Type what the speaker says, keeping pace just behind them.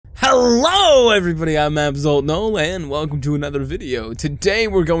Hello everybody, I'm AbzultNull and welcome to another video. Today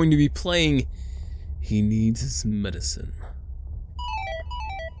we're going to be playing He Needs His Medicine.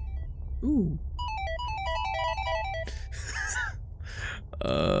 Ooh.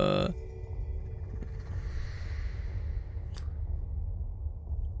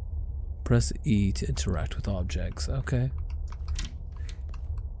 Press E to interact with objects, okay.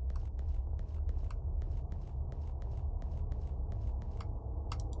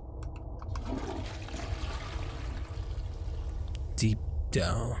 Deep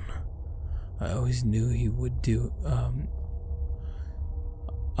down, I always knew he would do,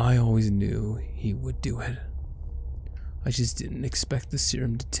 I always knew he would do it. I just didn't expect the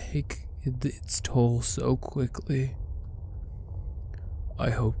serum to take its toll so quickly. I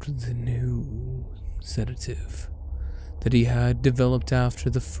hoped the new sedative that he had developed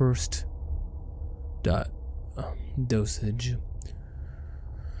after the first dosage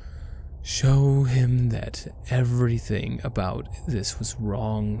show him that everything about this was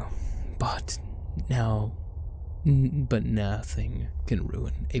wrong, but nothing can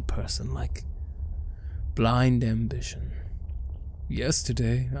ruin a person like blind ambition.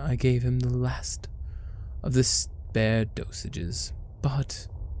 Yesterday, I gave him the last of the spare dosages, but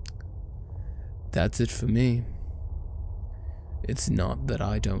that's it for me. It's not that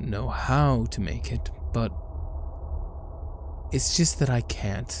I don't know how to make it, but it's just that I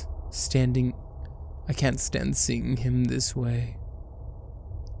can't stand seeing him this way,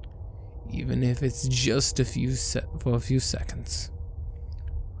 even if it's just for a few seconds.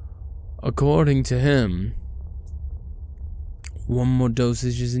 According to him, one more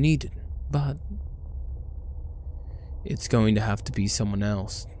dosage is needed, but it's going to have to be someone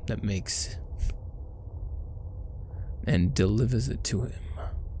else that makes and delivers it to him.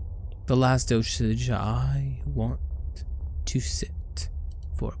 The last dosage, I want to sit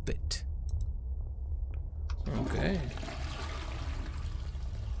for a bit. Okay.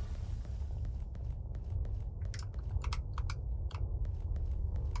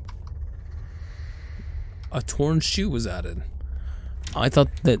 A torn shoe was added. I thought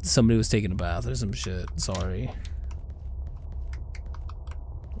that somebody was taking a bath or some shit. Sorry.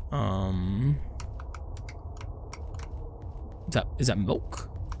 Is that milk?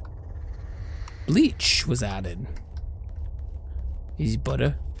 Bleach was added. Easy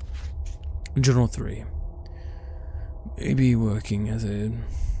butter. Journal 3. Maybe working as a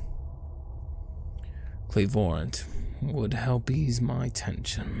clairvoyant would help ease my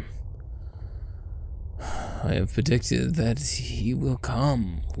tension. I have predicted that he will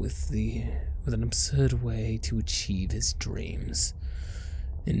come with an absurd way to achieve his dreams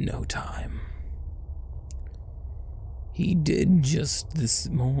in no time. He did just this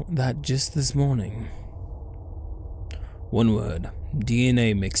morning. One word,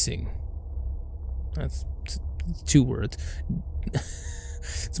 DNA mixing. That's 2 words.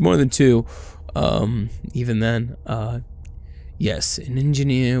 It's more than 2. Even then, yes, an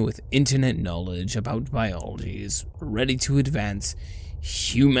engineer with internet knowledge about biology is ready to advance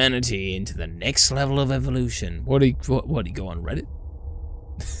humanity into the next level of evolution. What do you go on Reddit?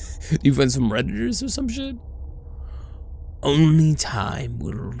 You find some Redditors or some shit? Only time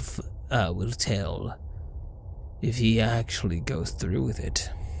will tell if he actually goes through with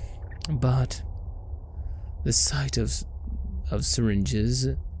it. But the sight of syringes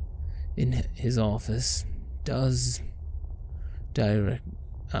in his office does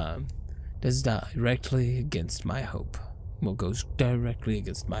directly against my hope. Well, goes directly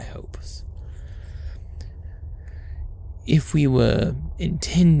against my hopes. If we were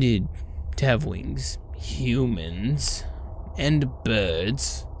intended to have wings, humans and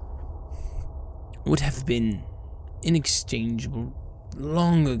birds would have been inexchangeable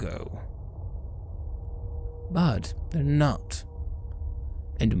long ago. But they're not,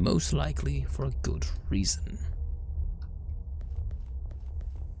 and most likely for a good reason.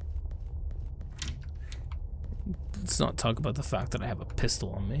 Let's not talk about the fact that I have a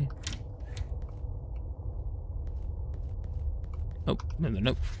pistol on me. Oh,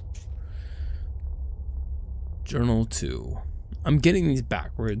 no. Journal 2. I'm getting these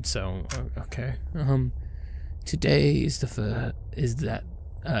backwards, so okay. Today is the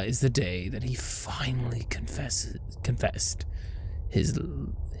day that he finally confessed his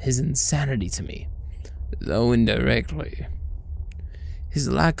insanity to me, though indirectly. His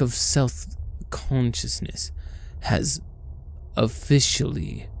lack of self-consciousness has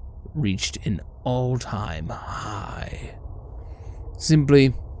officially reached an all-time high.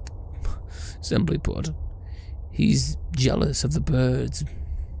 Simply put, he's jealous of the birds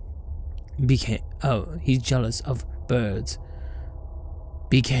he's jealous of birds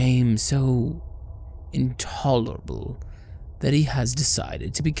became so intolerable that he has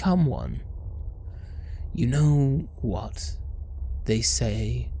decided to become one. You know what they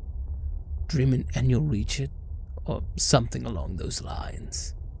say, dream it and you'll reach it, or something along those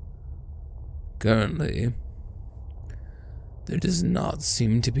lines. Currently, there does not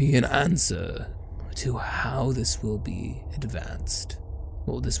seem to be an answer to how this will be advanced,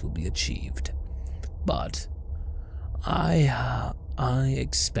 or this will be achieved. But I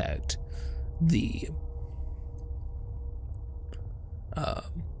expect the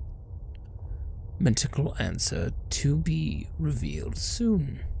mythical answer to be revealed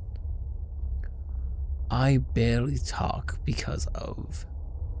soon. I barely talk because of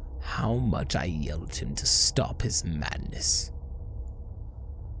how much I yell at him to stop his madness.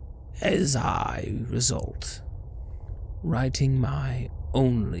 As I result, writing is my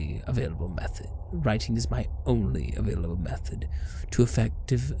only available method to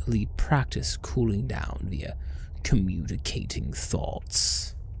effectively practice cooling down via communicating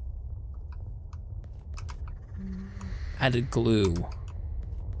thoughts. Added glue.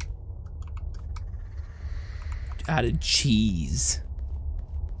 Added cheese.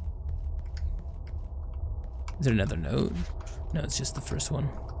 Is there another note? No, it's just the first one.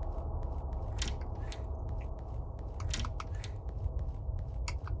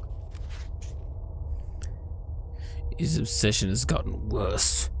 His obsession has gotten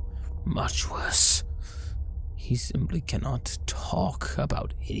worse. Much worse. He simply cannot talk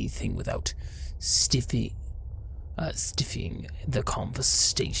about anything without stiffing the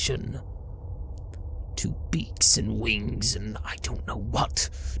conversation to beaks and wings and I don't know what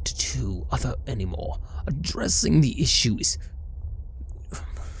to do other anymore. Addressing the issue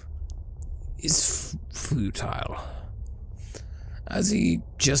is futile, as he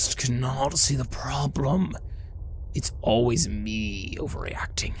just cannot see the problem. It's always me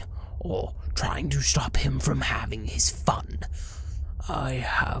overreacting or trying to stop him from having his fun. I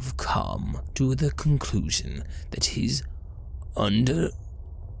have come to the conclusion that his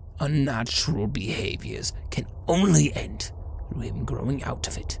unnatural behaviors can only end through him growing out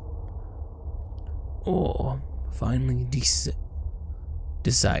of it, or finally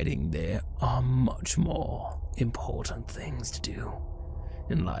deciding there are much more important things to do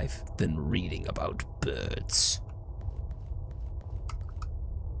in life than reading about birds.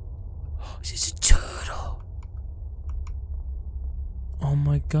 There's a turtle. Oh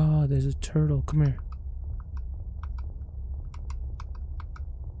my god, there's a turtle. Come here.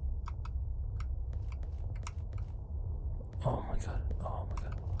 Oh my god. Oh my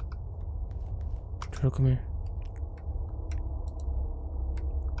god. Turtle, come here.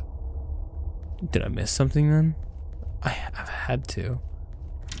 Did I miss something then? I've had to.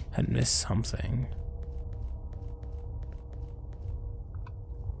 Had missed something.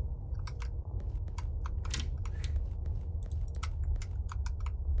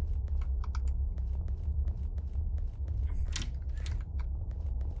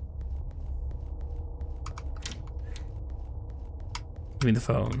 Give me the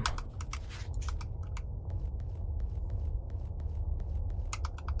phone.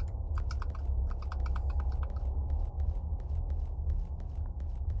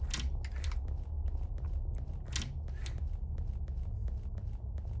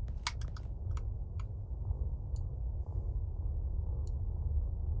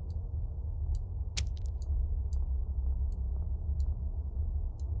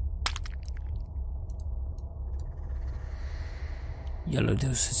 Yellow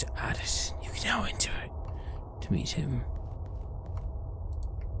dosage added. You can now enter it to meet him.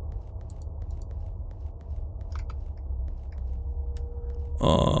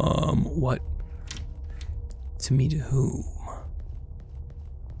 What? To meet whom?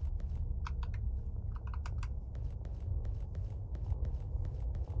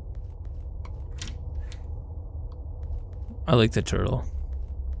 I like the turtle.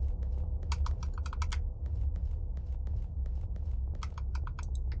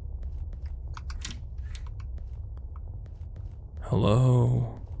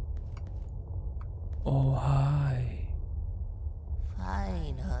 Hello. Oh, hi.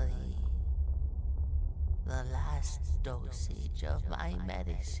 Finally. The last dosage of my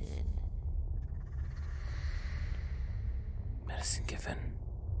medicine. Medicine given.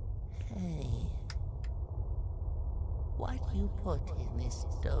 Hey. What you put in this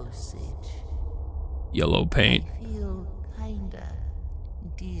dosage? Yellow paint. I feel kinda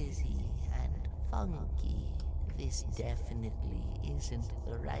dizzy and funky. This definitely isn't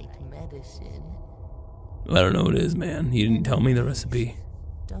the right medicine. I don't know what it is, man. He didn't tell me the recipe.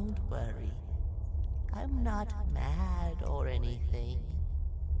 Don't worry. I'm not mad or anything.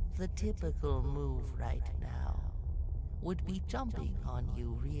 The typical move right now would be jumping on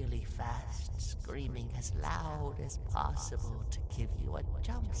you really fast, screaming as loud as possible to give you a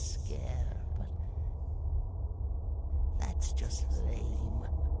jump scare, but that's just lame.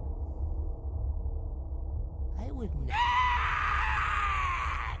 I would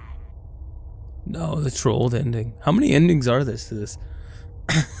No, the trolled ending. How many endings are there to this?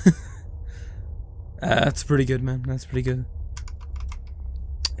 That's pretty good, man. That's pretty good.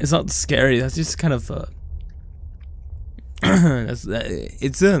 It's not scary. That's just kind of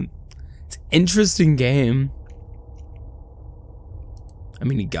it's an interesting game. I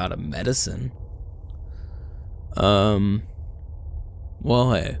mean, he got a medicine. Well,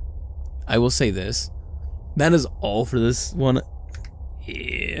 hey, I will say this. That is all for this one.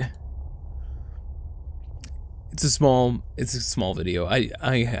 Yeah. It's a small video.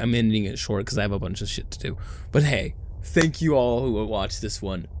 I'm ending it short because I have a bunch of shit to do. But hey, thank you all who watched this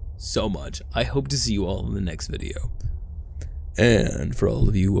one so much. I hope to see you all in the next video. And for all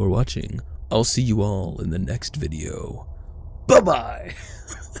of you who are watching, I'll see you all in the next video. Bye-bye!